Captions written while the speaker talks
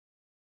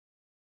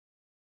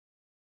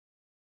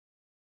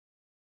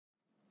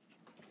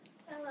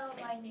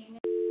my name is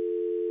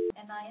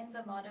and I am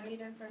the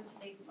moderator for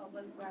today's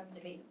public forum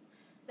debate.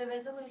 The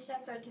resolution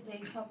for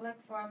today's public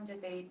forum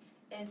debate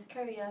is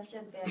Korea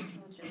should ban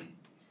soju.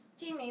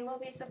 Team A will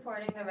be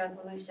supporting the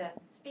resolution.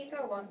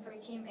 Speaker 1 for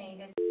Team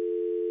A is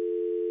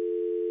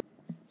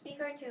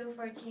Speaker 2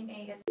 for Team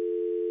A is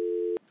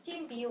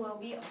Team B will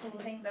be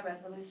opposing the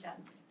resolution.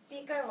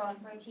 Speaker 1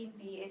 for Team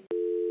B is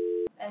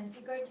and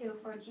Speaker 2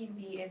 for Team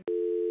B is.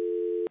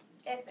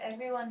 If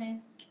everyone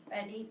is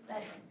ready,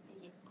 let's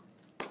begin.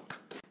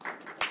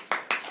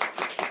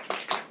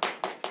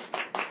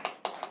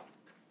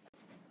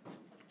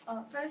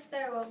 First,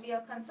 there will be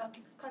a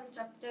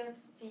constructive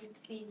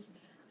speech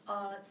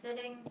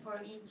sitting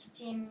for each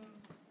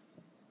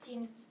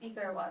team's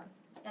speaker 1,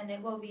 and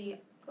it will be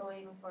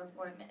going for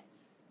 4 minutes.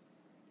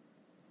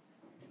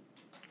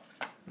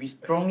 We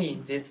strongly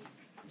insist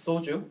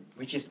soju,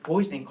 which is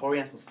poison in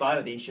Korean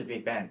society, should be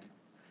banned.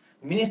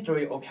 The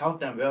Ministry of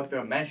Health and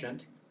Welfare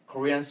mentioned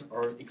Koreans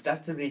are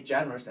excessively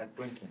generous at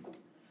drinking.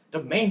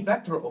 The main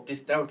factor of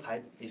this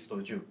stereotype is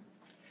soju.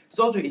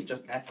 Soju is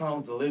just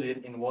ethanol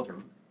diluted in water,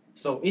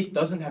 so it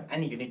doesn't have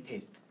any unique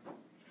taste.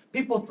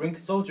 People drink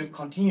soju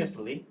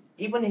continuously,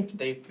 even if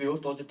they feel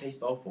soju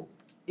tastes awful.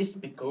 It's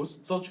because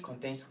soju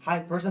contains high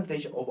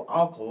percentage of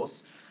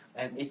alcohols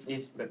and it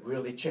is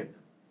really cheap.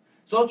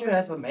 Soju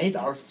has made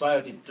our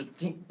society to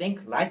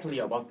think lightly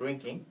about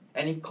drinking,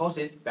 and it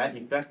causes bad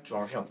effects to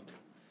our health.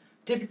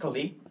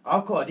 Typically,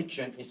 alcohol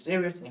addiction is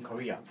serious in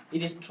Korea.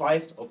 It is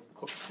twice of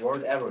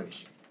world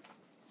average.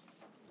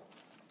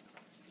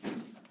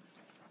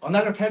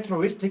 Another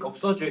characteristic of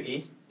soju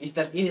is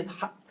that it is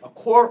a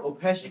core of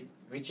haeshik,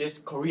 which is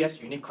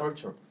Korea's unique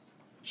culture.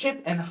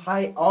 Cheap and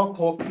high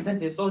alcohol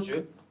content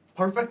soju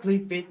perfectly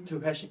fit to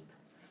haeshik.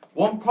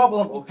 One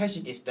problem of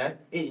haeshik is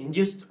that it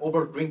induces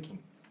overdrinking.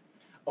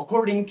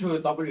 According to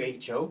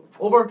WHO,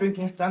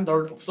 overdrinking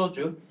standard of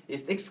soju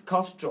is 6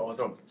 cups to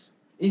adults.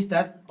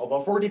 Instead,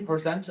 about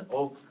 40%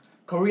 of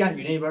Korean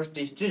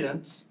university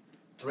students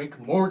drink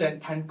more than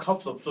 10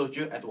 cups of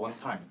soju at one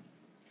time.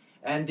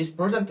 And this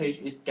percentage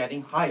is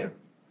getting higher.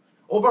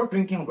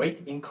 Overdrinking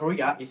rate in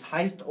Korea is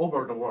highest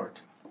over the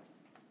world.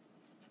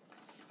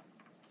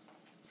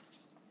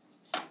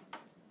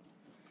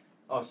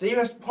 A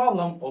serious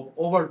problem of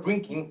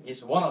overdrinking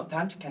is one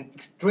attempt can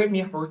extremely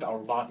hurt our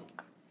body.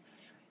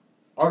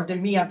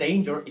 Arrhythmia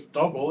danger is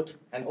doubled,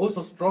 and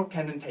also stroke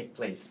can take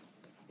place.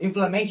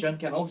 Inflammation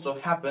can also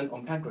happen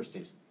on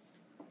pancreases.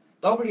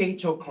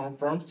 WHO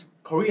confirms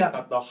Korea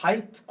got the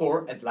highest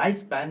score at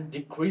lifespan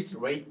decrease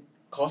rate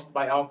caused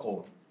by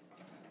alcohol.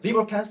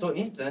 Liver cancer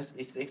incidence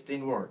is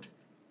 16 world.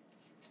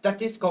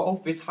 Statistical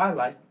Office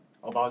highlights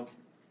about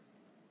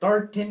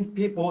 13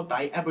 people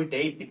die every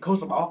day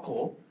because of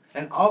alcohol,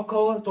 and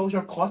alcohol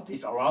social cost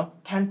is around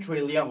 10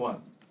 trillion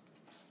won.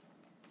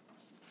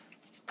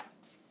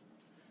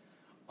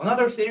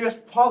 Another serious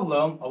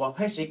problem about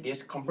haeshik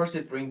is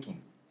compulsive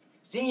drinking.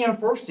 Senior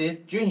forces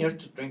juniors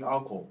to drink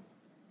alcohol.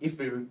 If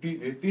he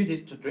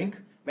refuses to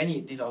drink,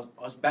 many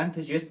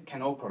disadvantages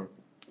can occur.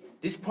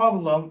 This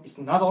problem is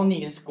not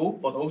only in school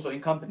but also in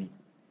company.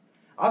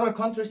 Other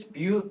countries'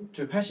 view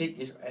to haeshik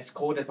is as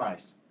cold as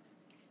ice.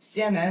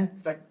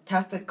 CNN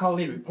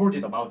sarcastically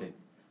reported about it.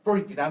 For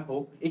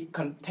example, it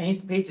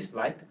contains pages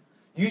like,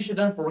 "You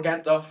shouldn't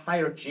forget the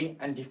hierarchy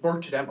and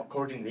defer to them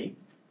accordingly,"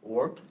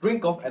 or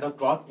 "Drink off at a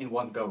draught in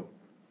one go."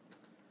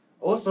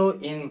 Also,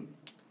 in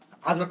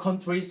other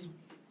countries,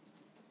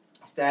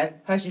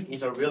 said haeshik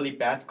is a really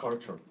bad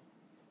culture.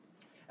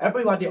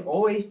 Everybody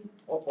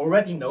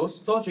already knows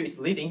soju is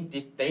leading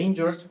this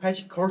dangerous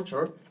haeshik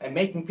culture and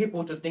making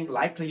people to think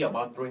lightly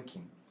about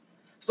drinking.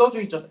 Soju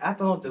is just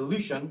ethanol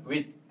dilution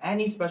with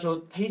any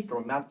special taste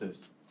or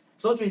methods.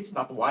 Soju is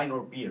not wine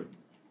or beer.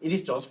 It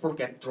is just for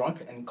get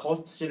drunk and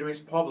cause serious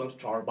problems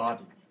to our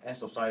body and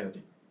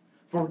society.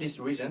 For these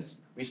reasons,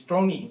 we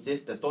strongly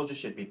insist that soju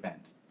should be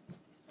banned.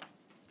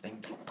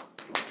 Thank you.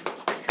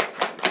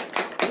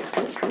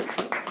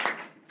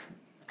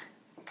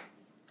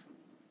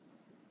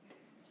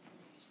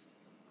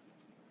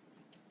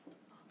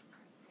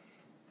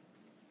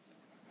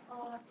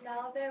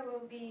 Now there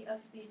will be a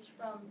speech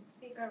from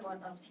Speaker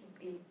 1 of Team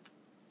B.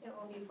 It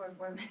will be for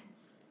 4 minutes.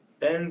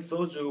 Ban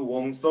soju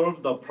won't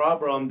solve the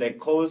problem that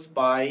caused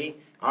by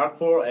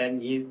alcohol,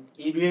 and it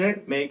will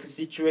make the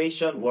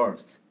situation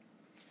worse.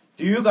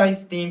 Do you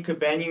guys think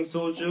banning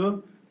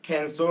soju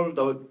can solve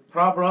the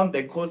problem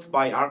that caused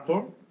by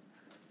alcohol?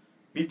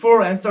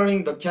 Before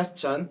answering the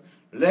question,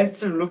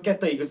 let's look at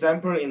the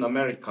example in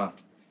America.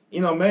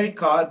 In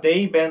America,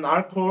 they banned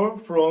alcohol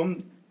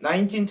from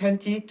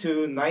 1920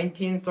 to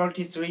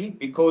 1933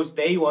 because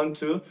they want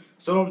to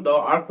solve the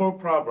alcohol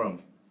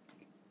problem.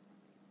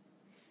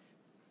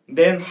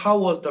 Then how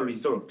was the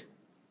result?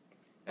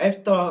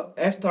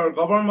 After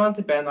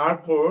government banned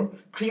alcohol,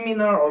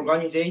 criminal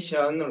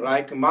organizations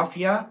like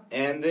mafia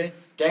and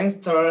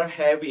gangsters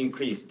have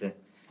increased.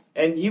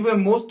 And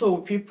even most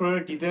of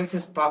people didn't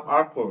stop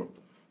alcohol.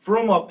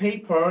 From a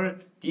paper,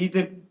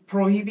 did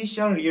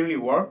prohibition really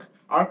work?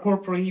 Alcohol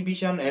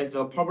prohibition as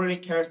a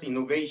public health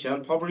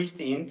innovation published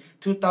in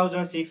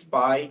 2006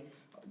 by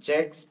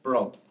Jack's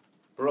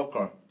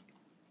broker.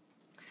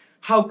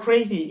 How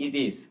crazy it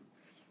is.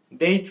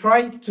 They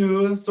tried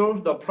to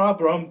solve the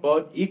problem,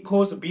 but it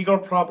caused a bigger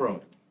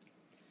problem.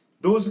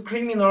 Those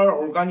criminal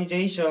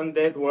organizations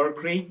that were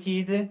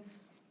created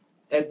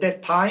at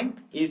that time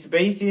is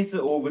basis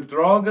of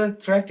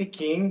drug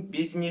trafficking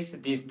business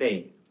this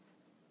day.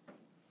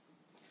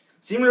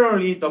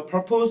 Similarly, the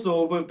purpose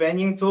of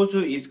banning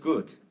soju is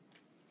good.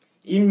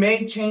 It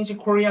may change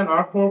Korean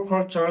alcohol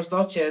culture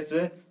such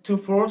as to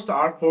force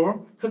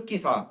alcohol,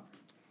 흑기사.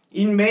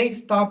 It may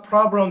stop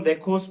problems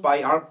that caused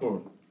by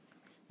alcohol.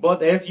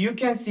 But as you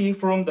can see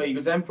from the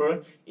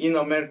example in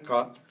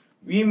America,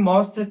 we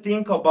must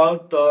think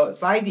about the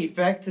side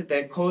effect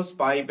that caused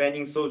by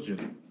banning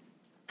soju.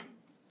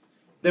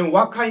 Then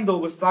what kind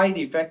of side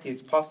effect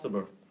is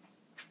possible?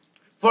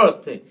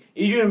 First, it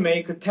will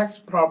make a tax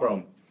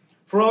problem.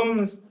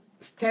 From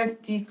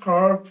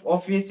Statistical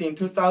Office in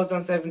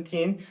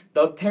 2017,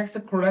 the tax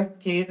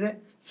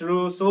collected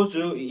through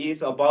soju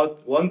is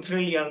about 1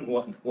 trillion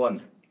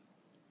won.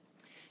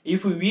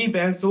 If we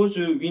ban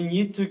soju, we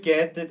need to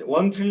get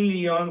 1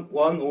 trillion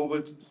won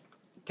of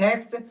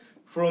tax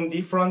from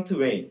different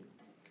way.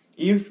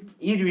 If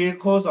it will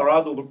cause a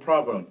lot of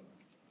problem.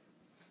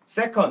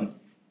 Second,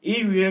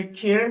 it will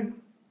kill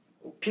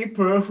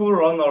people who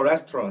run a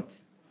restaurant.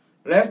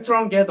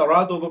 Restaurants get a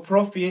lot of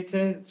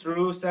profit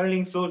through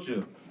selling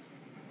soju.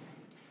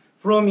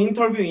 From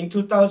interview in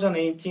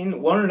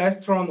 2018, one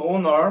restaurant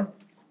owner,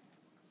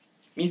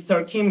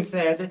 Mr. Kim,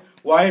 said,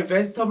 while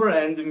vegetable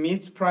and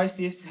meat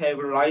prices have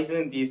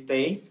risen these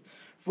days,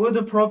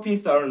 food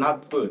profits are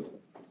not good,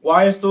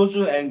 while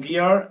soju and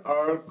beer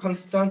are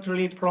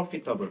constantly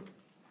profitable.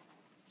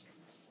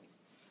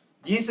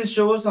 This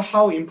shows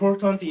how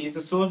important is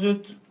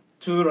soju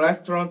to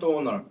restaurant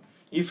owner.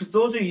 If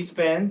soju is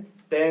banned,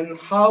 then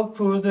how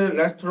could a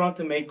restaurant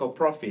make a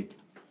profit?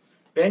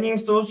 Banning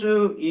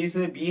soju is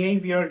a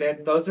behavior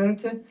that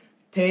doesn't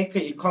take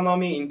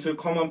economy into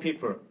common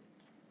people.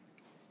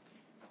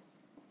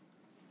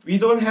 We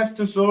don't have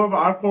to solve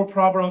alcohol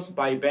problems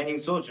by banning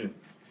soju.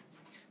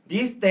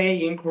 This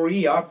day in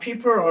Korea,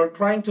 people are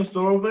trying to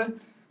solve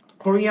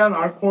Korean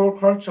alcohol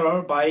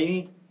culture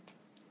by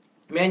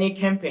many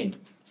campaigns,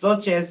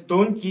 such as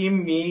Don't Give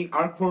Me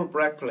Alcohol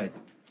Bracelet.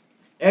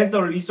 As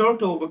a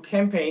result of a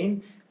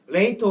campaign,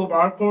 rate of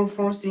alcohol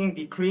forcing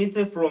decreased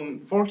from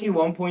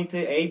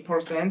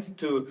 41.8%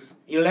 to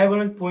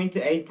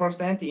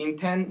 11.8% in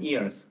 10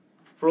 years,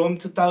 from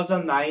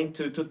 2009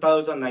 to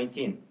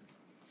 2019.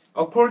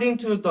 According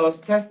to the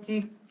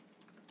statistic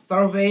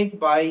surveyed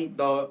by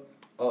the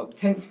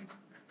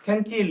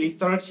Tenty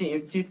Research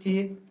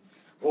Institute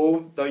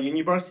of the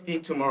University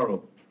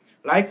tomorrow.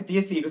 Like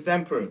this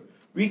example,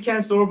 we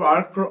can solve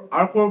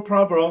alcohol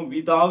problem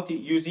without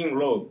using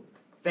law.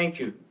 Thank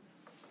you.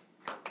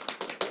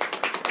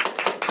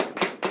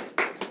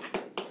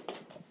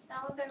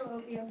 Now there will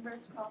be a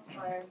first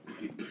crossfire.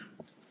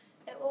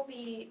 It will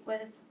be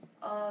with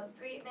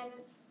 3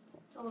 minutes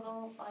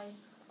total by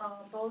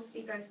both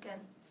speakers can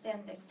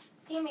standing.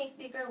 Team A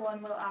speaker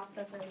 1 will ask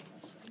the first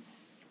question.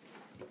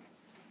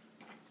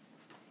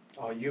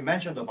 You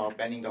mentioned about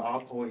banning the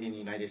alcohol in the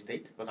United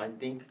States, but I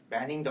think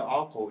banning the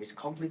alcohol is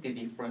completely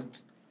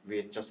different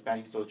with just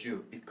banning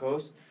soju,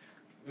 because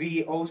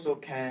we also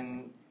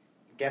can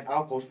get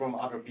alcohols from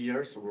other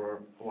beers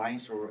or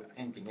wines or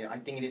anything. I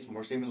think it is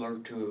more similar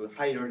to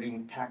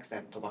hiring tax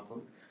and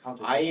tobacco.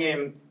 I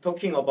am not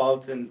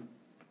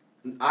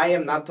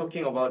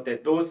talking about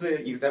that. Those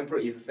example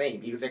is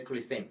same,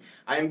 exactly same.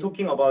 I am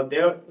talking about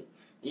there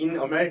in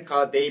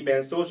America they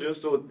ban soju,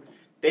 so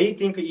they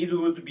think it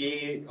would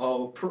be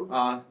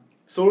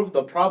solve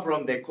the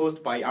problem that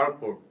caused by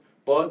alcohol,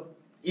 but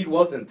it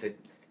wasn't.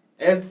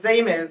 As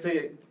same as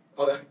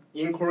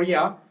in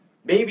Korea,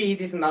 maybe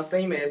it is not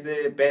same as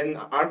ban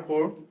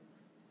alcohol,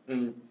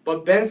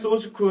 but ban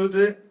soju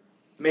could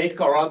make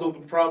a lot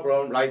of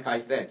problem, like I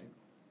said.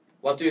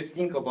 What do you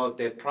think about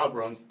the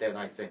problems that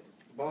I said?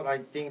 But I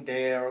think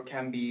there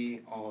can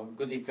be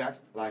good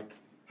effects, like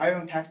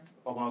hiring tax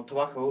about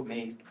tobacco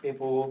makes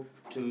people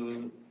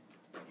to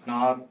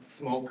not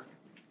smoke,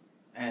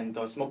 and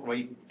the smoke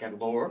rate get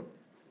lower.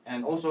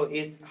 And also,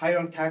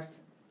 hiring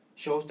tax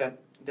shows that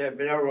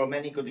there are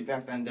many good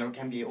effects, and there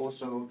can be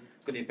also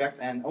good effects.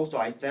 And also,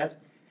 I said,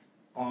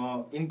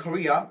 in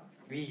Korea,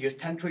 we use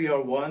 10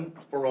 trillion won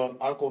for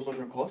alcohol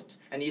social cost,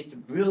 and it's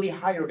really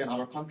higher than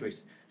other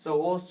countries.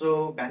 So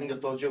also, banning the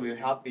soju will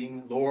help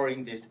in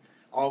lowering this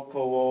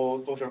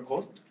alcohol social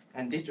cost,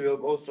 and this will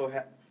also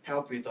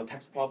help with the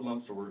tax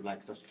problems or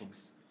like such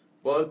things.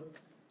 But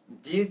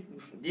this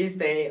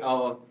day,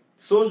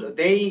 soju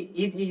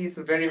it is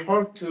very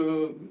hard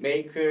to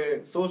make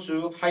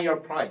soju higher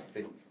price.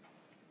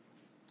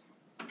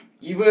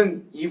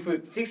 Even if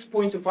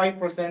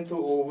 6.5%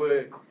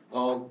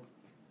 of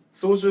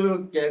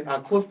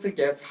soju cost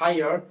gets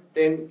higher,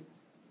 then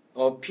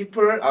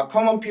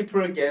common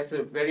people gets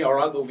very a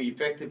lot of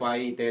effect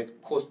by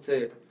that cost.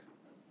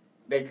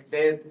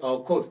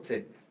 Cost.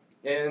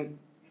 And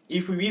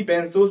if we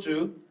ban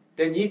soju,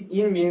 then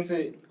it means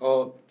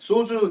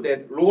soju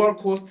that lower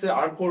cost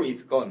alcohol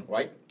is gone,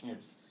 right?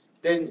 Yes.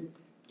 Then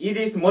it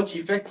is much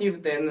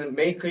effective than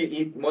make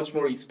it much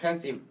more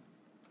expensive,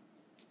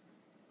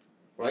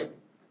 right?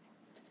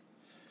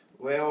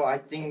 Well, I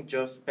think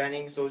just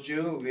banning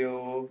soju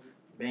will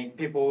make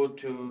people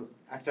to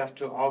access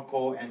to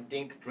alcohol and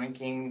think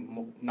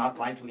drinking not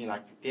likely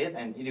like it,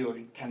 and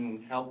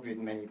can help with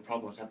many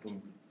problems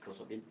happening because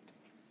of it.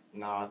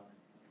 Not,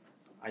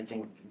 I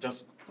think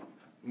just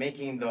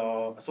making the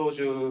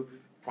soju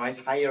price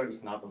higher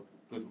is not a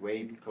good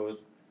way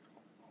because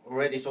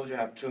already soju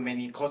have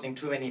causing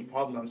too many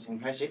problems in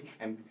Heshik,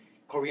 and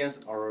Koreans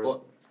are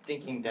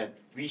thinking that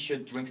we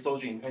should drink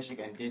soju in Heshik,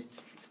 and this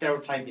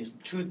stereotype is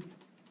too.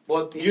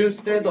 But you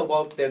said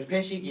about that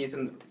Peshik is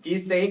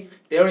this day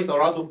there is a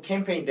lot of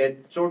campaign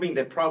that solving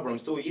the problem,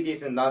 so it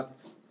is not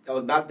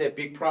that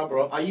big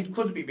problem. It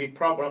could be big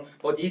problem,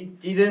 but it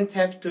didn't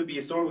have to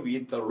be solved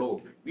with the law.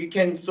 We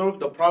can solve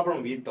the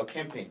problem with the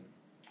campaign.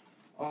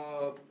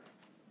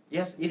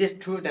 Yes, it is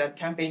true that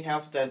campaign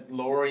helps that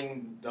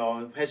lowering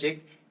the Heshik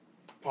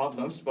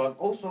problems, but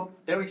also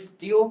there is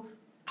still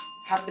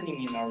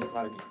happening in our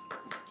society.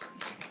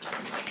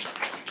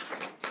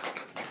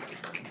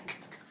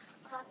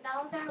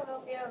 Now there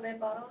will be a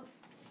rebuttal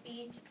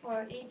speech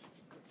for each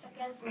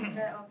second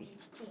speaker of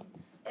each team.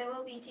 It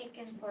will be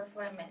taken for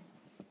 4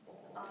 minutes.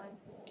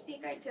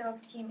 Speaker 2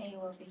 of Team A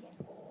will begin.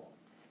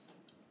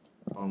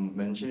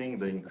 Mentioning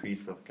the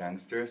increase of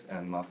gangsters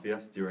and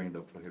mafias during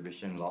the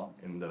Prohibition law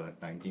in the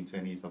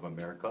 1920s of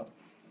America,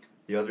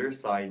 the other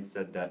side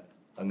said that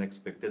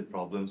unexpected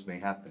problems may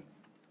happen.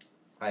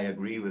 I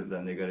agree with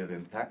the negative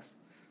impacts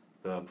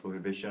the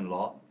Prohibition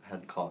law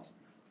had caused.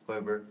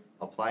 However,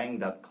 applying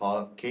that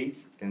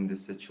case in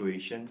this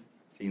situation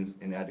seems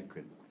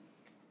inadequate.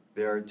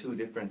 There are two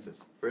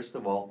differences. First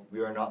of all, we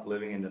are not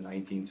living in the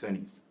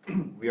 1920s.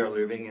 We are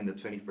living in the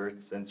 21st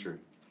century.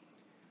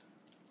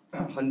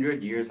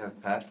 100 years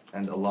have passed,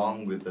 and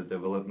along with the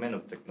development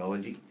of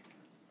technology,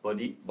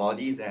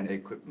 bodies and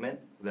equipment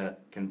that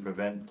can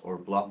prevent or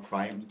block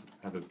crimes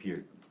have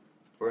appeared.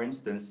 For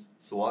instance,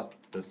 SWAT,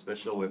 the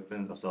Special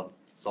Weapons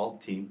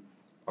Assault Team,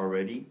 are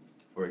ready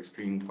for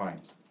extreme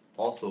crimes.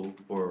 Also,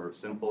 for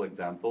simple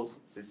examples,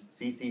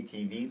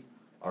 CCTVs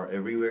are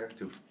everywhere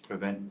to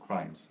prevent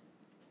crimes.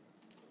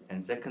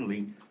 And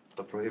secondly,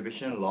 the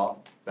Prohibition law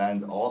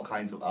banned all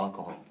kinds of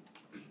alcohol.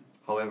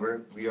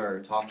 However, we are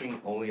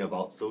talking only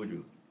about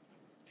soju.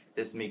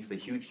 This makes a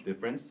huge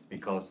difference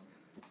because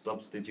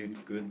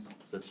substitute goods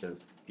such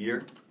as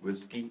beer,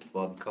 whiskey,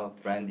 vodka,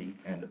 brandy,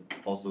 and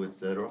also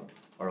etc.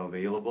 are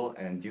available,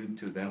 and due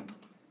to them,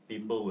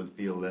 people would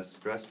feel less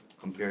stressed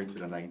compared to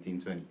the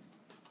 1920s.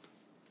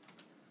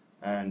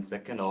 And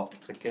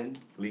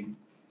secondly,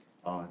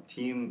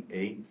 Team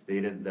A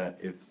stated that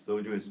if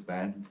soju is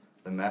banned,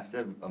 the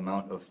massive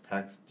amount of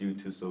tax due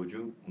to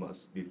soju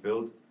must be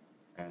filled,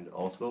 and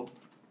also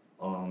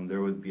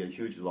there would be a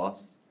huge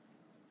loss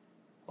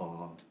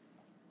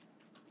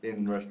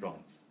in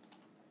restaurants.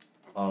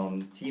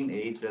 Team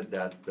A said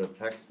that the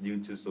tax due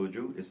to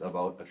soju is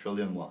about 1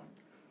 trillion won.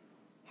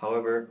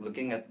 However,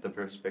 looking at the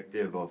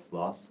perspective of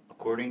loss,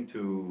 according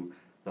to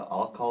the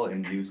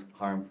Alcohol-Induced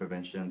Harm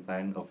Prevention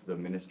Plan of the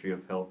Ministry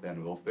of Health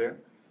and Welfare,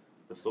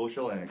 the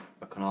social and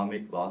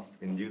economic loss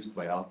induced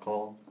by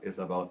alcohol is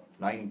about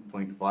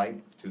 9.5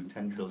 to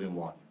 10 trillion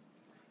won.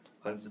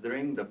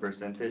 Considering the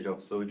percentage of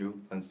soju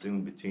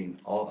consumed between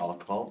all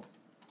alcohol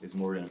is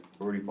more than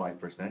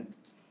 45%,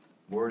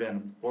 more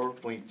than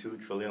 4.2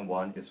 trillion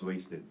won is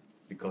wasted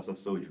because of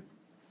soju.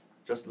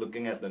 Just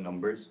looking at the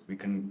numbers, we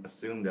can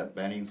assume that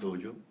banning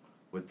soju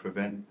would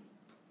prevent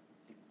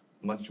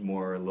much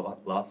more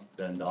loss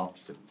than the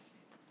opposite.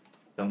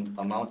 The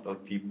amount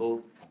of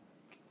people.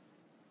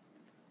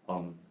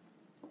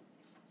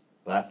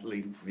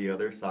 Lastly, the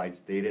other side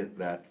stated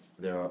that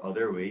there are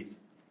other ways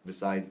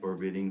besides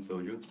forbidding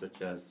soju,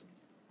 such as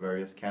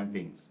various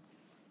campaigns.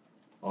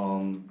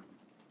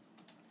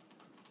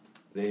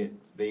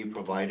 They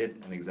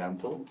provided an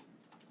example.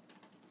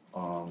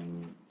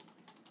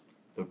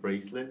 The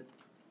bracelet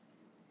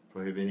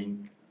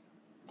prohibiting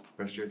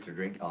pressure to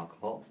drink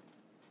alcohol.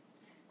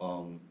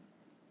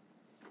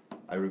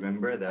 I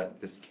remember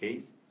that this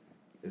case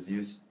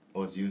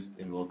was used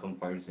in Welcome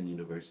Partisan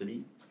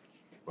University,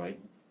 right?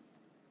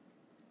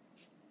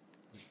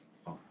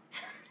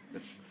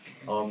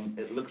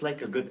 It looks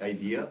like a good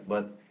idea,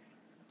 but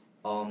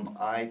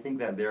I think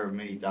that there are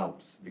many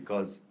doubts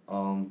because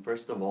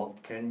first of all,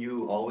 can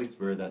you always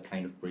wear that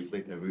kind of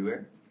bracelet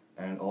everywhere?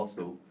 And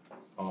also,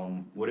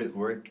 would it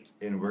work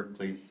in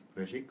workplace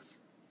physics?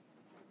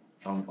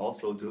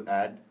 Also, to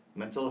add,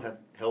 mental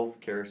health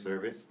care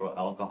service for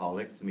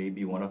alcoholics may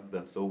be one of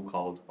the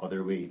so-called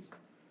other ways.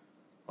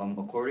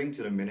 According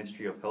to the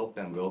Ministry of Health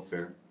and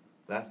Welfare,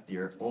 last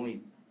year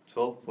only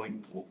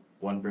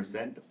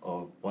 12.1%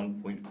 of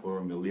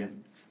 1.4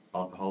 million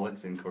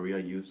alcoholics in Korea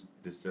used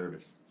this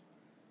service.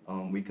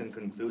 We can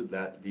conclude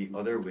that the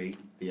other way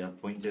they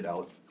have pointed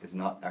out is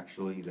not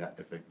actually that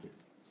effective.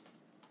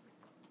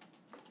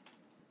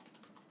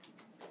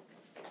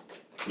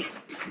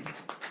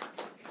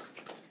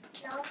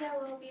 Now there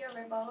will be a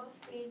rebuttal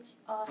speech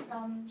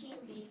from Team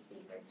B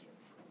speaker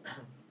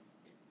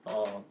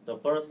 2. The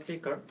first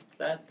speaker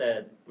said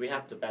that we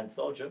have to ban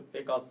soju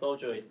because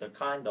soju is the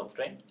kind of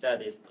drink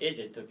that is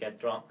easy to get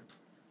drunk.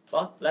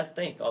 But let's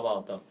think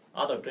about the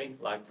other drink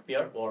like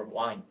beer or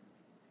wine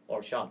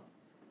or shot.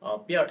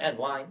 Beer and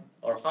wine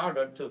are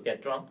harder to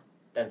get drunk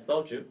than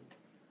soju,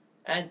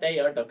 and they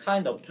are the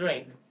kind of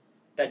drink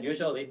that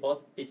usually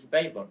boasts its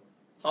flavor.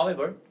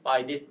 However,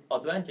 by these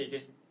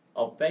advantages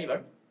of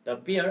flavor, the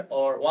beer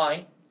or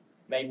wine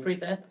may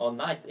present a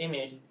nice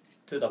image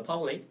to the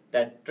public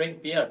that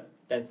drink beer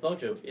than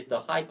soju is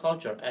the high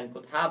culture and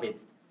good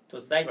habits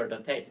to savor the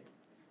taste.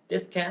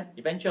 This can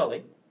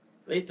eventually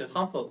lead to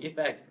harmful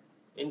effects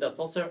in the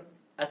social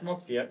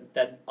atmosphere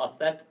that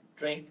accept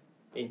drink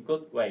in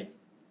good ways.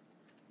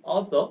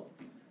 Also,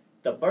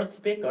 the first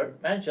speaker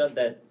mentioned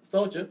that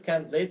soju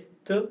can lead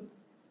to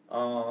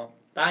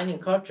dining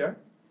culture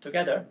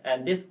together,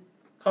 and this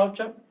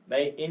culture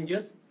may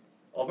induce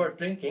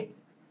overdrinking.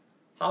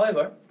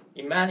 However,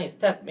 in many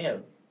step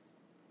meals,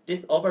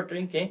 this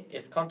overdrinking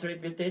is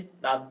contributed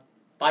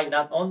by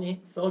not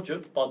only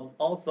soju but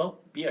also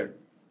beer.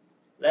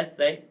 Let's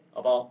say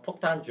about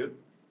폭탄주,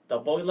 the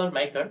boiler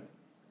maker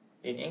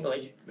in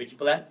English, which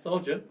blends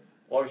soju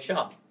or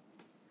shot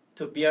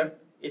to beer.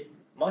 It's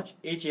much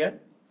easier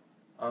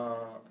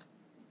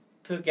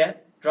to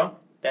get drunk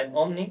than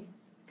only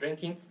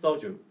drinking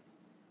soju,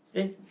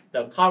 since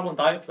the carbon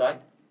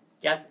dioxide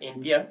gas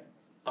in beer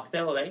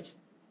accelerates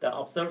the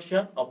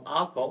absorption of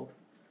alcohol.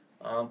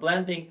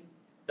 Blending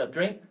the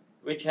drink,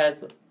 which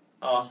has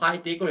a high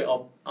degree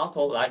of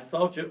alcohol like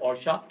soju or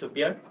shot to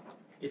beer,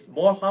 is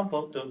more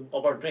harmful to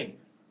overdrink.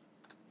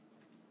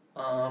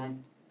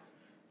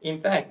 In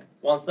fact,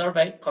 one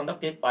survey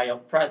conducted by a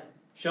press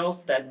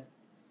shows that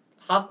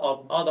half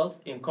of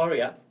adults in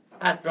Korea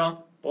had drunk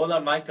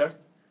Boilermakers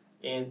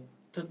in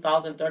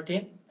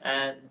 2013,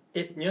 and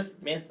this news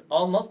means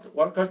almost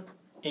workers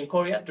in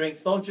Korea drink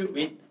soju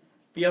with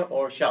beer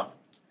or shot.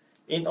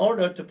 In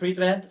order to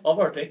prevent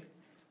overdrink,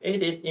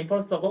 it is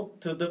impossible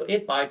to do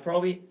it by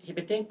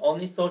prohibiting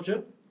only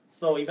soju,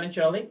 so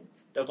eventually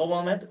the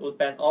government would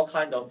ban all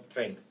kinds of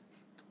drinks.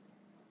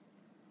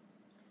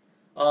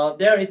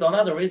 There is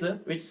another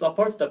reason which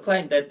supports the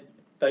claim that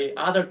the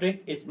other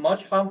drink is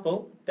much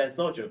harmful than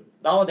soju.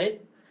 Nowadays,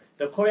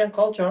 the Korean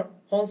culture,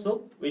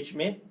 honsu, which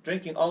means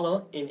drinking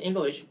alone in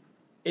English,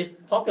 is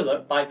popular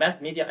by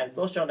mass media and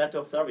social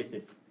network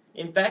services.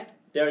 In fact,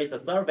 there is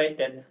a survey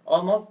that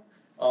almost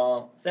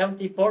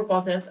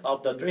 74%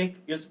 of the drink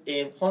used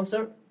in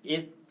honsu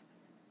is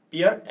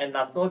beer and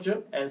not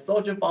soju, and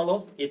soju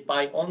follows it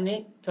by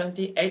only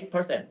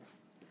 28%.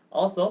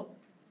 Also,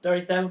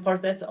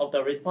 37% of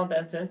the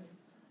respondents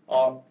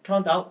are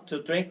turned out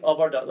to drink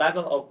over the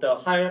level of the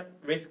higher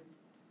risk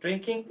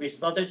drinking, which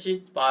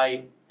suggested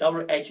by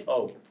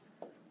WHO.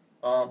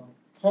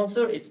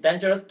 Honsu is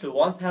dangerous to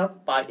one's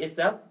health by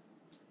itself.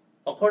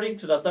 According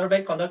to the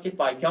survey conducted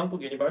by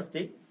Gyeongbuk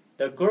University,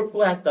 the group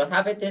who has the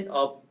habit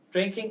of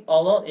drinking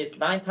alone is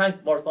 9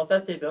 times more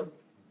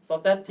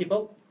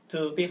susceptible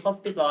to be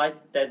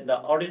hospitalized than the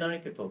ordinary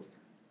people.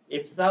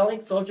 If selling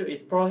soju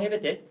is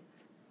prohibited,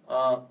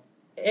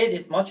 it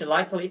is much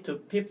likely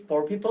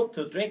for people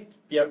to drink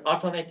beer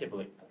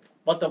alternatively.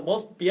 But the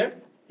most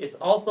beer is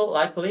also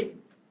likely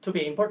to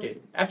be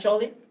imported.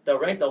 Actually, the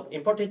rate of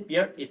imported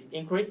beer is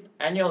increased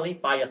annually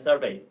by a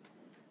survey.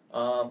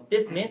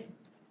 This means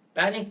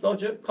banning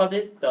soju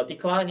causes the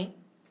declining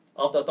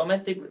of the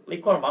domestic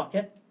liquor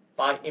market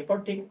by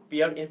importing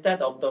beer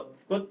instead of the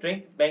good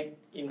drink made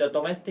in the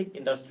domestic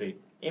industry.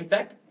 In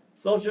fact,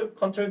 soju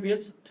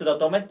contributes to the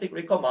domestic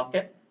liquor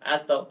market,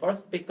 as the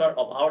first speaker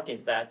of our team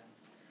said.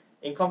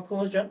 In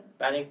conclusion,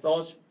 banning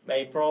soju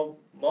may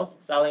promote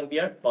selling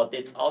beer, but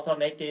this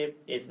alternative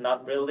is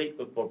not really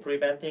good for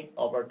preventing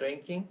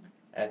overdrinking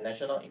and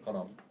national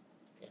economy.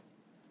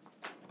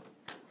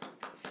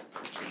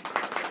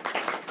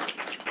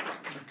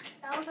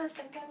 Now the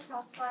second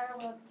crossfire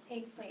will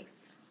take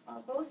place.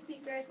 Both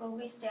speakers will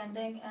be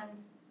standing and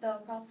the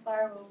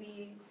crossfire will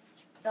be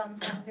done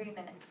for 3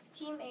 minutes.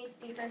 Team A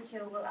speaker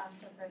 2 will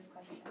ask the first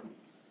question.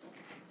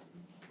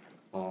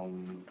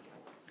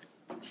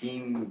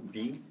 Team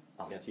B,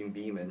 Yes. Team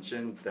B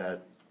mentioned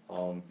that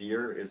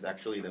beer is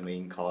actually the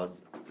main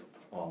cause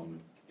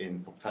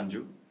in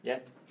폭탄주.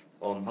 Yes.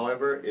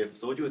 However, if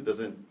soju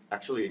doesn't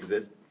actually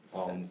exist,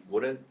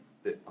 wouldn't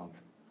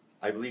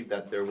I believe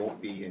that there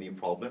won't be any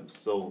problems.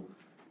 So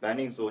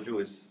banning soju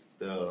is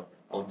the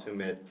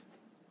ultimate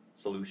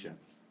solution.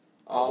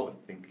 How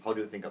do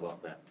you think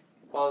about that?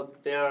 Well,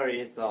 there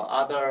is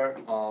other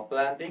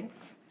blending,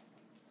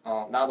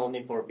 not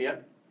only for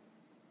beer,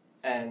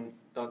 and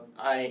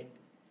I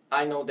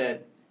know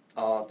that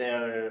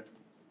there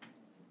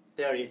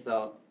is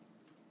a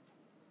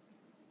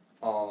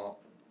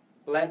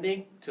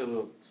blending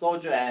to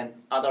soju and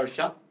other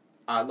shot.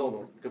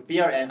 No, the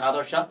beer and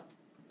other shot,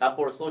 not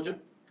for soju.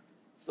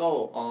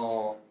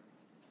 So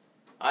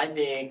I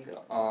think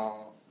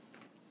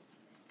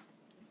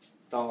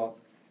the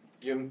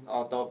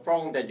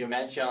problem that you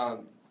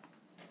mentioned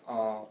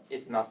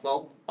it's not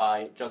solved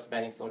by just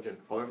banning soju.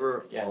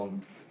 However, Yes.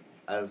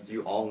 as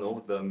you all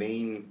know, the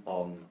main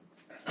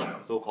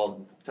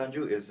so-called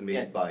tanju is made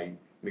Yes. by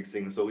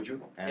mixing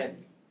soju and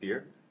Yes.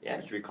 beer,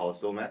 Yes. which we call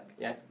somak.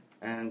 Yes.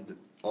 And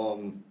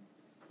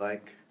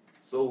like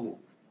so,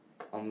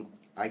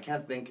 I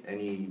can't think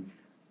any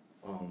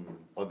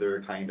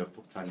other kind of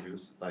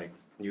tanjus like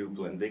new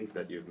blendings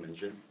that you've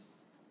mentioned.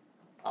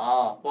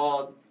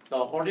 But the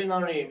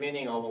ordinary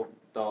meaning of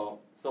the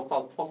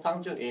so-called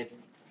poktanju is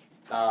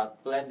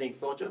not blending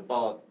soju,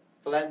 but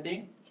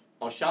blending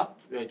a shot,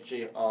 which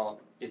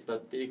is the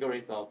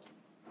degrees of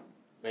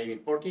maybe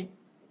 40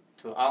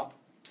 to up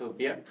to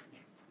beer.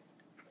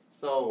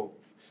 So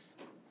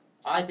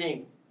I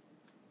think,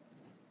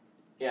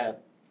 yeah,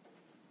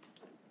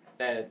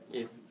 that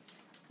is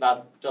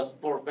not just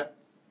for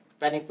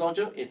banning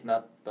soju is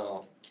not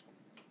the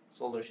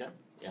solution.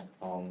 Yes.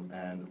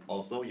 And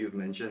also you've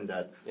mentioned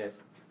that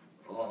Yes.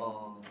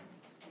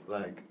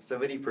 like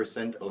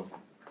 70% of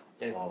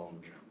Yes.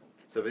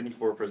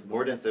 74%,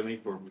 more than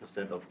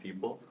 74% of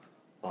people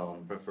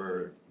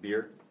prefer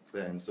beer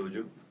than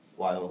soju,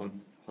 while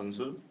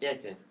honsul.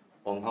 Yes. Yes.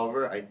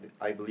 However,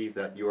 I believe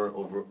that you are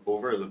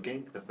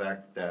overlooking the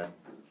fact that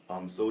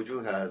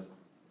soju has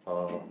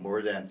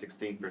more than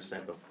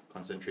 16% of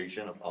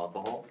concentration of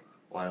alcohol,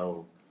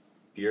 while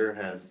beer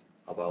has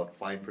about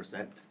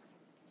 5%.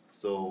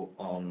 So,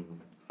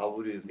 how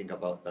would you think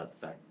about that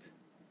fact?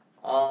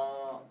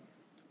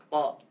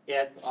 Well,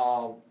 yes,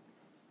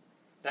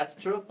 that's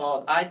true,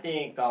 but I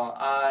think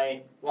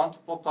I want to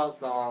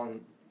focus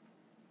on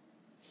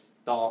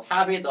the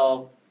habit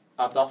of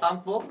the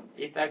harmful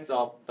effects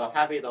of the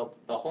habit of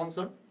the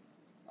honsul,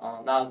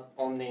 not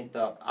only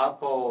the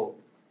alcohol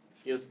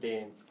used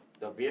in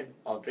the beer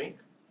or drink.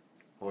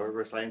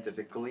 However,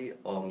 scientifically,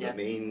 the Yes.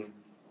 main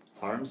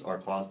harms are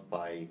caused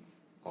by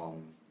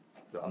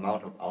the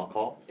amount of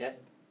alcohol.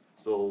 Yes.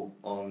 So,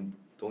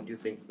 don't you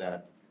think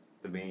that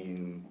the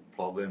main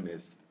problem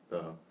is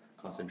the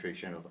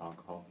concentration of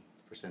alcohol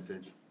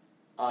percentage?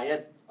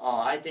 Yes.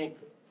 I think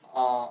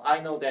I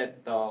know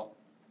that the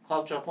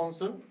cultural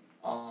honsul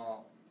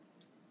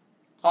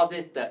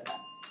causes the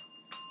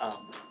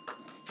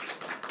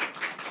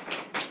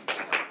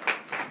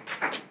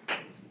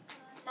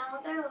Now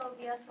there will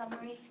be a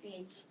summary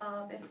speech.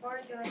 Before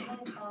doing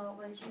it,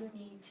 would you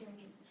need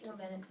 2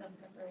 minutes of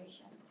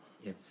preparation?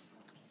 Yes.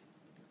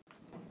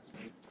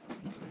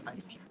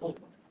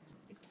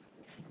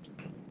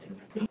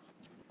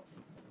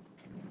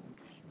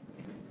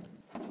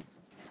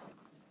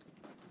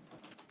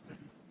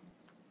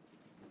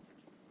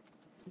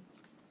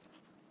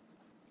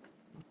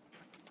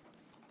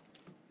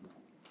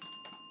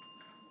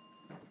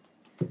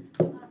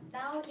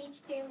 Now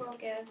each team will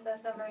give the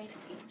summary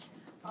speech.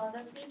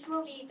 The speech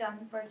will be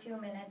done for 2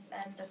 minutes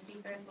and the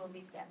speakers will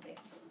be standing.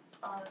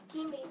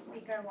 Team A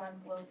speaker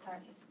 1 will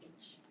start his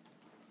speech.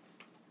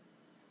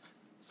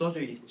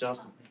 Soju is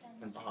just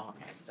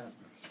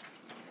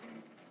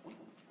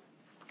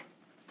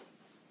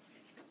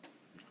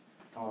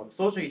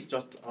soju is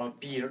just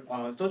beer.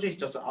 Soju is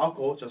just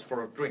alcohol, just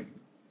for a drink,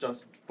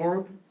 just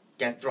for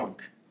get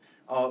drunk.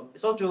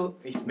 Soju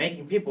is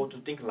making people to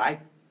think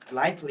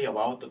lightly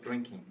about the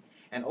drinking,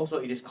 and also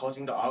it is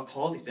causing the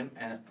alcoholism.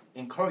 And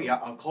in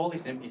Korea,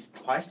 alcoholism is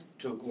twice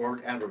to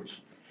world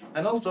average,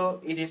 and also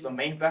it is the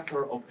main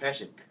factor of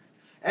peshik.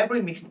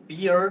 Every mixed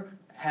beer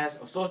has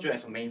a soju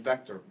as a main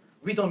factor.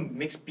 We don't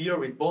mix beer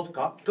with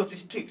vodka because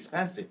it's too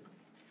expensive.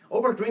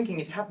 Overdrinking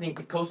is happening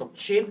because of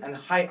cheap and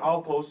high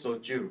alcohol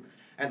soju.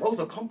 And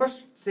also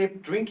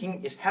compulsive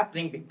drinking is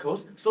happening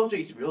because soju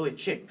is really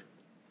cheap.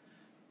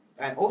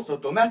 And also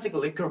domestic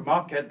liquor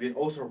market will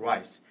also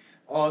rise.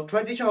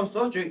 Traditional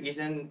soju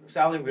isn't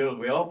selling really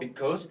well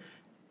because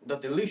the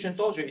dilution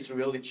soju is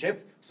really cheap.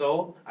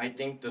 So I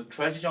think the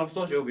traditional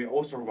soju will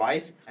also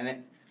rise,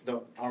 and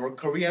our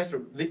Korea's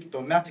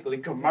domestic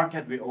liquor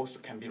market will also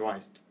can be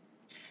raised.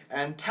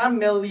 And 10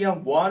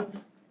 million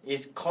won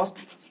is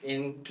cost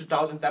in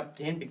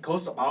 2017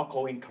 because of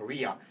alcohol in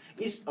Korea.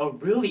 It's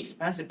really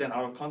expensive than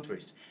our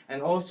countries.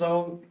 And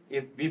also,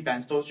 if we ban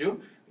soju,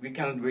 we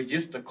can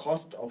reduce the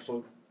cost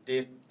of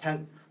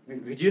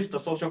reduce the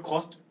social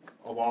cost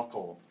of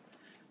alcohol.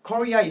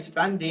 Korea is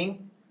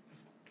banning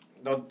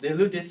the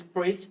diluted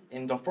spirit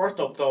in the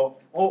first of the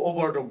all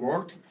over the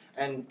world,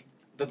 and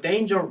the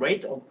danger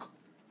rate of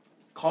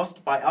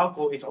caused by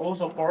alcohol is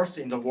also first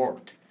in the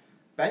world.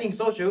 Banning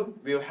soju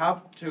will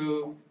help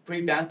to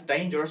prevent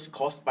dangers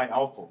caused by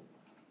alcohol.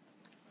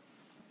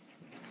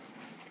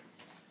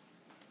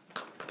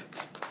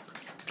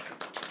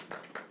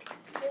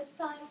 This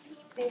time,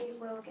 Team A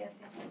will give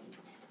his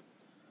speech.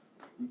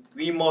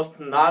 We must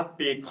not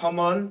ban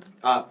common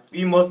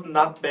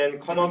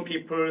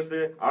people's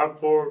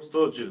alcohol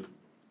soju.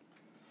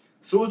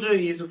 Soju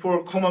is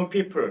for common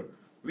people.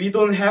 We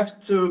don't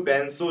have to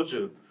ban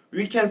soju.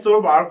 We can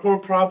solve alcohol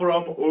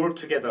problem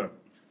altogether.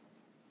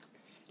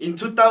 In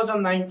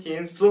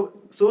 2019,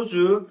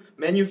 soju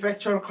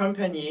manufacturer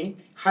company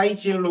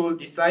Haijinlo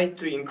decided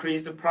to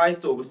increase the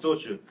price of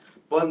soju,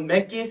 but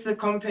Mackey's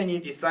company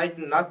decided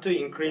not to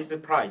increase the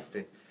price.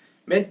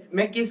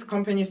 McGee's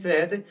company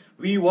said,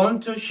 "We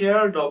want to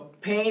share the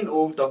pain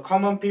of the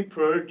common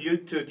people due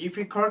to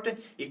difficult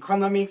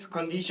economic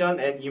condition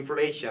and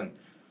inflation.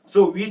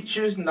 So we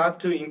choose not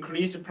to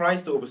increase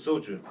price of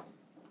soju."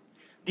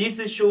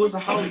 This shows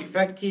how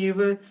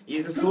effective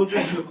is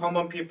soju to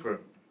common people.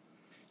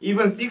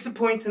 Even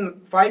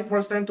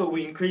 6.5% of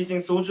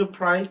increasing soju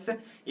price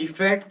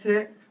affect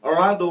a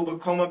lot of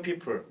common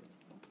people.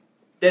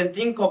 Then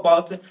think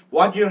about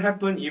what will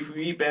happen if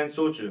we ban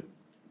soju.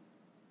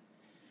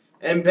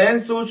 And ban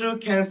soju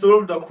can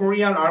solve the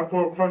Korean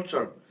alcohol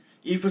culture.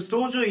 If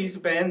soju is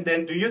banned,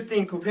 then do you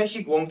think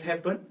회식 won't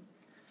happen?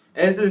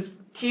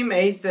 As Team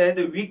A said,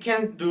 we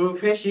can do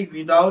회식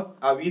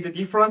with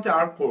different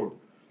alcohol,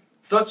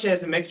 such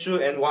as 맥주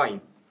and wine.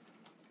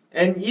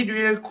 And it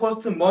will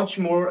cost much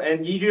more,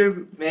 and it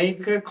will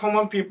make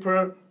common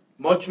people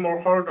much more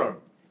harder.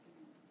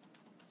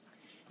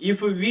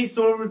 If we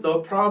solve the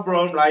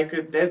problem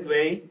like that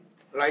way,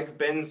 like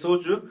ban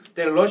soju,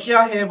 then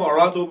Russia have a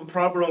lot of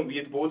problem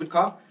with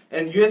vodka,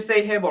 and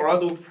USA have a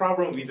lot of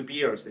problem with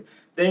beers.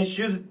 Then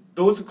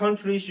those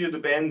countries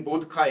should ban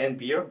vodka and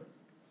beer?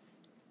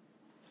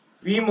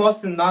 We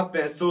must not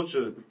ban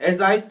soju.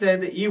 As I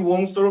said, it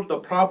won't solve the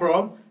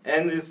problem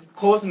and it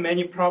cause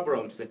many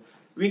problems.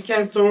 We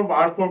can solve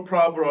alcohol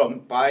problem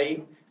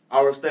by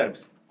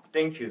ourselves.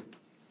 Thank you.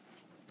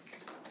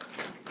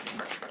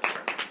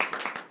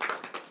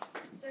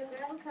 The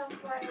grand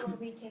crossfire will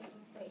be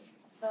taking place.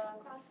 The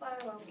crossfire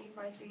will be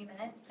for 3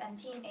 minutes, and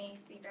Team A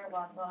Speaker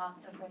 1 will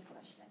ask the first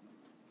question.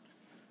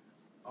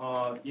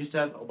 You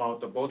said about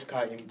the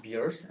vodka in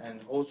beers,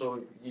 and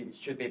also it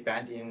should be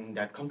banned in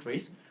that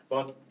countries.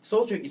 But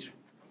soju is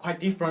quite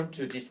different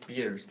to these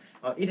beers.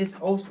 It is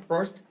also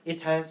first.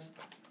 It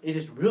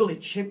is really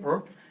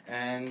cheaper,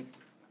 and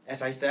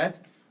as I said,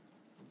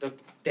 the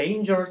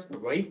danger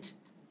rate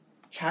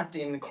checked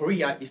in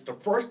Korea is the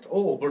first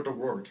all over the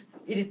world.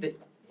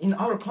 In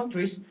other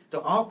countries,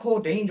 the alcohol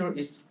danger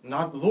is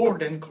not lower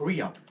than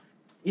Korea.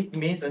 It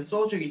means that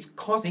soju is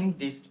causing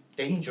this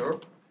danger,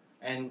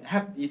 and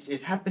it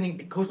is happening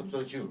because of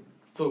soju.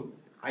 So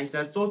I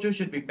said soju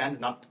should be banned,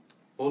 not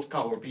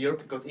vodka or beer,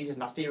 because it is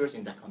not serious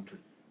in that country.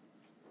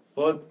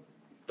 But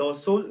the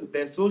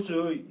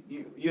soju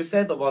you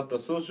said about the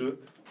soju,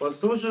 but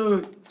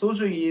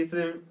soju is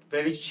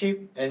very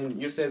cheap,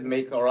 and you said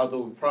make a lot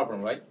of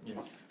problem, right?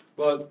 Yes.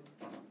 But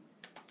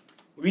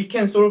we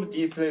can solve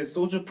this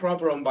soju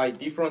problem by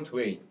different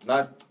way.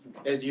 Not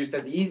as you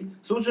said,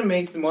 soju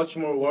makes much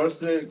more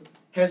worse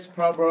health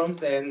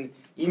problems, and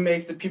it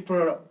makes the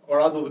people a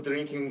lot of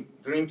drinking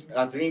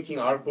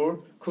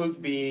alcohol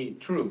could be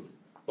true.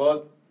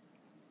 But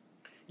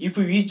if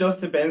we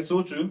just ban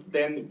soju,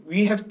 then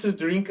we have to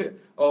drink.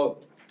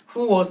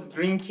 Who was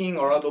drinking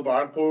a lot of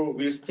alcohol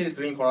will still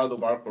drink a lot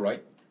of alcohol,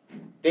 right?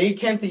 They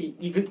can't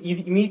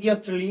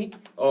immediately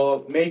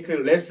make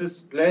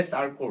less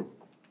alcohol.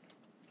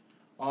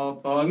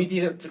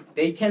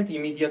 They can't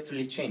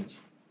immediately change.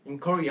 In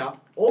Korea,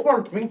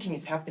 over drinking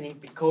is happening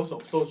because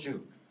of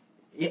soju.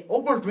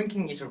 Over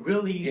drinking is a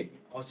really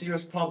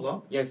serious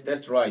problem. Yes,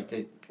 that's right.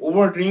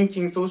 Over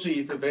drinking soju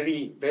is a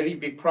very, very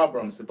big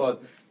problem.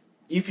 But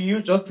if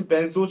you just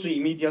ban soju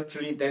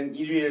immediately, then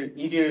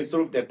it will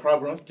solve that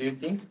problem, do you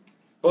think?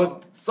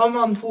 But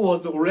someone who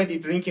was already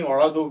drinking a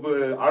lot of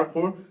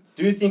alcohol,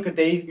 do you think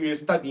they will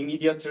stop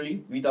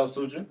immediately without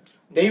soju?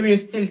 They will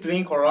still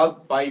drink a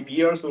lot by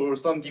beers or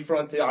some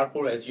different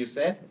alcohol, as you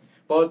said.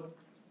 But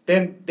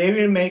then they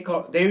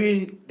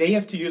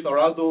have to use a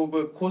lot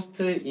of cost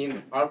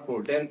in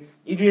alcohol. Then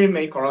it will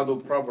make a lot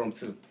of problem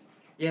too.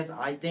 Yes,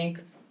 I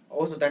think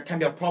also that can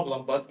be a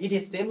problem, but it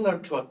is similar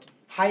to a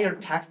higher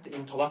tax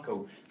in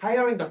tobacco.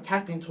 Hiring the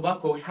tax in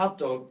tobacco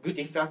helped a good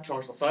effect to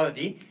our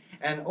society,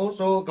 and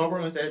also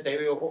government said they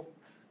will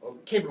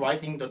keep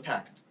rising the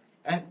tax.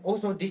 And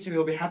also this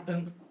will be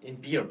happen in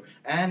beer.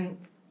 And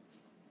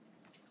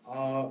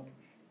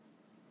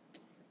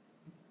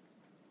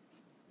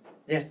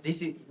yes,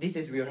 this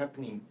is real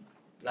happening,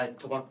 like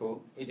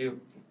tobacco. It will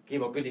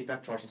give a good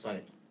effect to our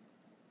society.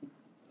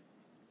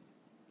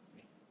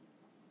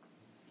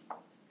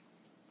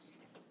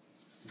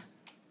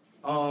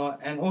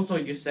 And also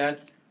you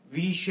said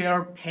we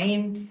share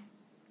pain.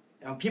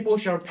 People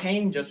share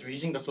pain just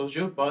using the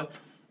soju, but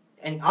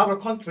in other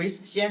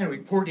countries, CNN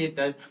reported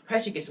that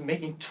회식 is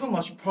making too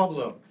much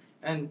problem.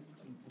 And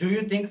do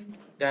you think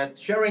that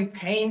sharing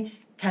pain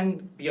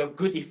can be a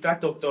good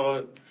effect of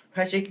the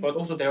회식, but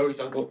also there is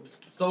a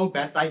so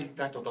bad side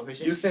effect of the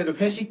회식? You said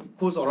회식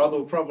cause a lot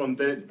of problem.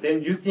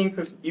 Then you think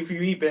if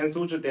we ban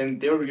soju, then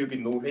there will be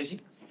no 회식?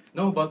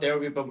 No, but there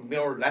will be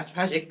more less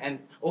회식, and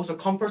also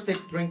compulsive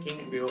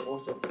drinking will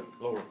also be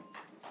lower.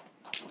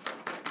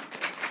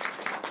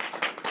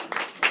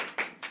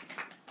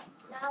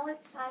 Now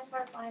it's time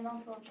for final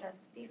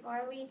focus.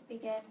 Before we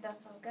begin the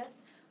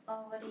focus,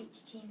 would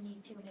each team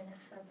need 2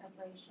 minutes for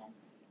preparation?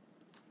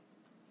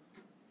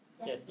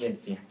 Yes.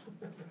 Yes.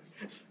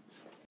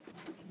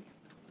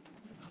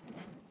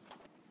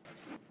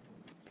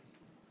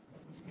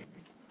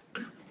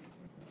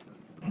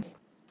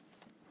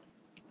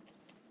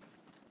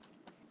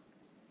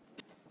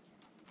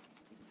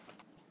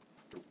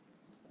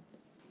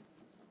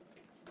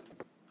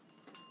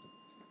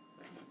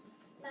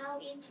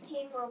 Each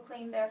team will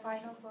claim their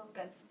final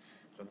focus.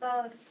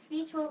 The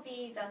speech will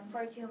be done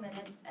for 2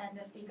 minutes and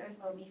the speakers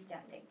will be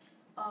standing.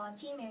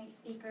 Team A,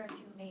 speaker 2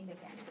 may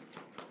begin.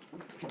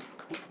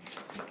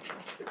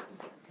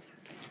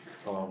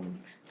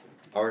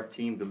 Our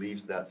team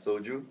believes that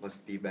soju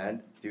must be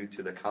banned due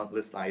to the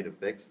countless side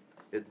effects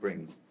it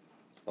brings.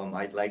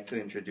 I'd like to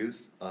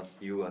introduce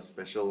you a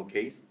special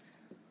case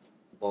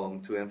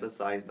to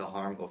emphasize the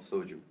harm of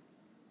soju.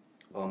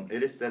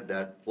 It is said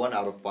that 1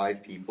 out of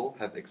 5 people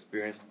have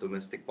experienced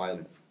domestic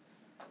violence.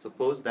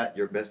 Suppose that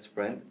your best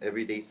friend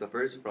every day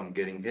suffers from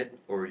getting hit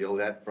or yelled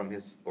at from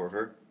his or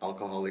her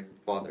alcoholic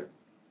father.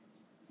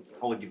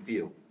 How would you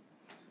feel?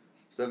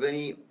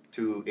 70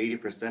 to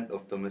 80%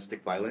 of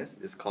domestic violence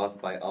is caused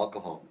by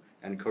alcohol,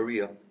 and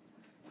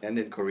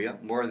in Korea,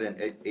 more than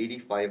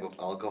 85% of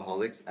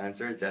alcoholics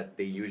answered that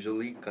they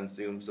usually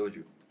consume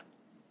soju.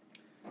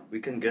 We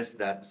can guess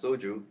that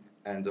soju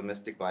and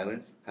domestic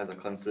violence has a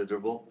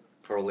considerable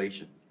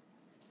correlation.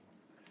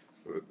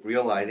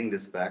 Realizing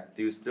this fact,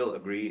 do you still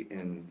agree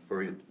in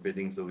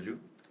forbidding soju?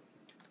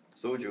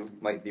 Soju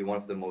might be one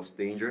of the most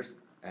dangerous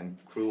and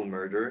cruel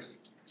murderers,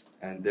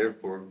 and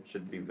therefore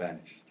should be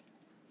banished.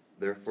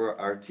 Therefore,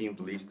 our team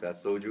believes that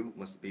soju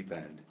must be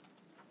banned.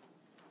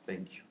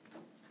 Thank you.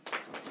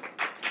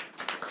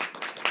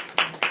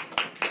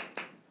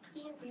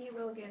 Team B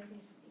will give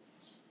his speech.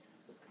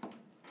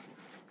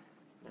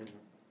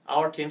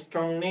 Our team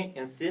strongly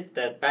insists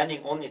that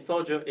banning only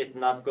soju is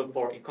not good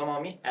for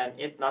economy and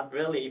is not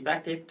really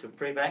effective to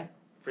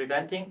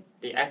preventing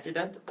the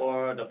accident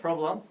or the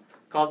problems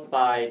caused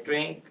by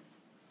drink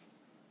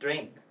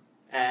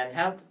and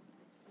health.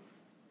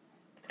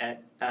 And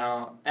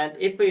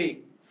if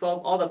we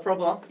solve all the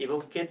problems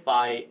evoked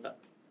by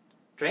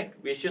drink,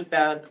 we should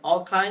ban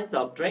all kinds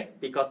of drink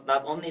because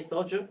not only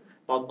soju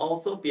but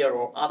also beer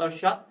or other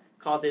shot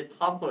causes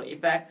harmful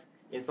effects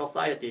in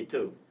society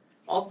too.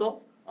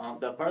 Also,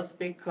 the first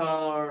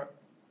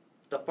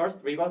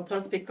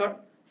rebuttal speaker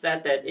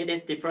said that it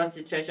is different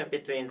situation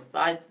between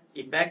side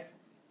effects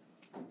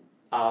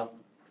of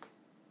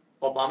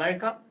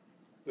America,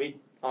 which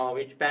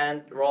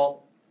banned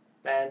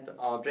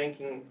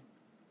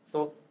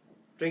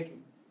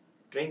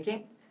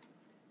drinking,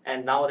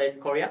 and nowadays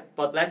Korea.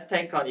 But let's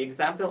take an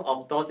example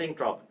of dosing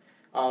drug.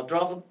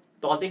 Drug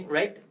dosing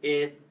rate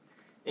is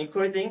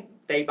increasing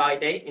day by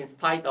day in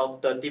spite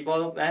of the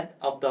development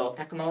of the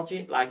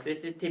technology like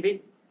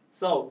CCTV.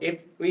 So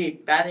if we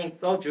banning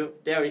soju,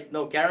 there is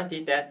no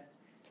guarantee that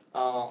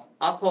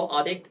alcohol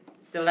addict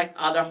select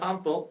other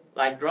harmful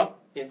like drug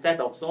instead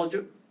of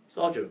soju.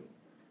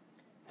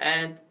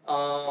 And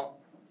the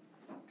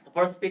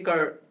first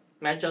speaker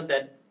mentioned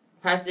that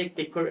plastic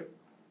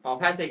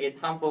is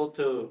harmful.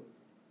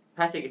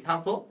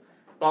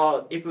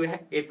 But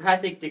if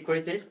plastic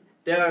decreases,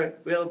 there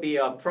will be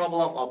a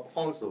problem of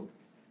honsu.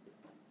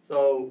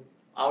 So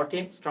our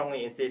team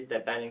strongly insists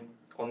that banning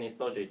only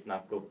soju is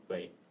not good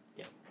way.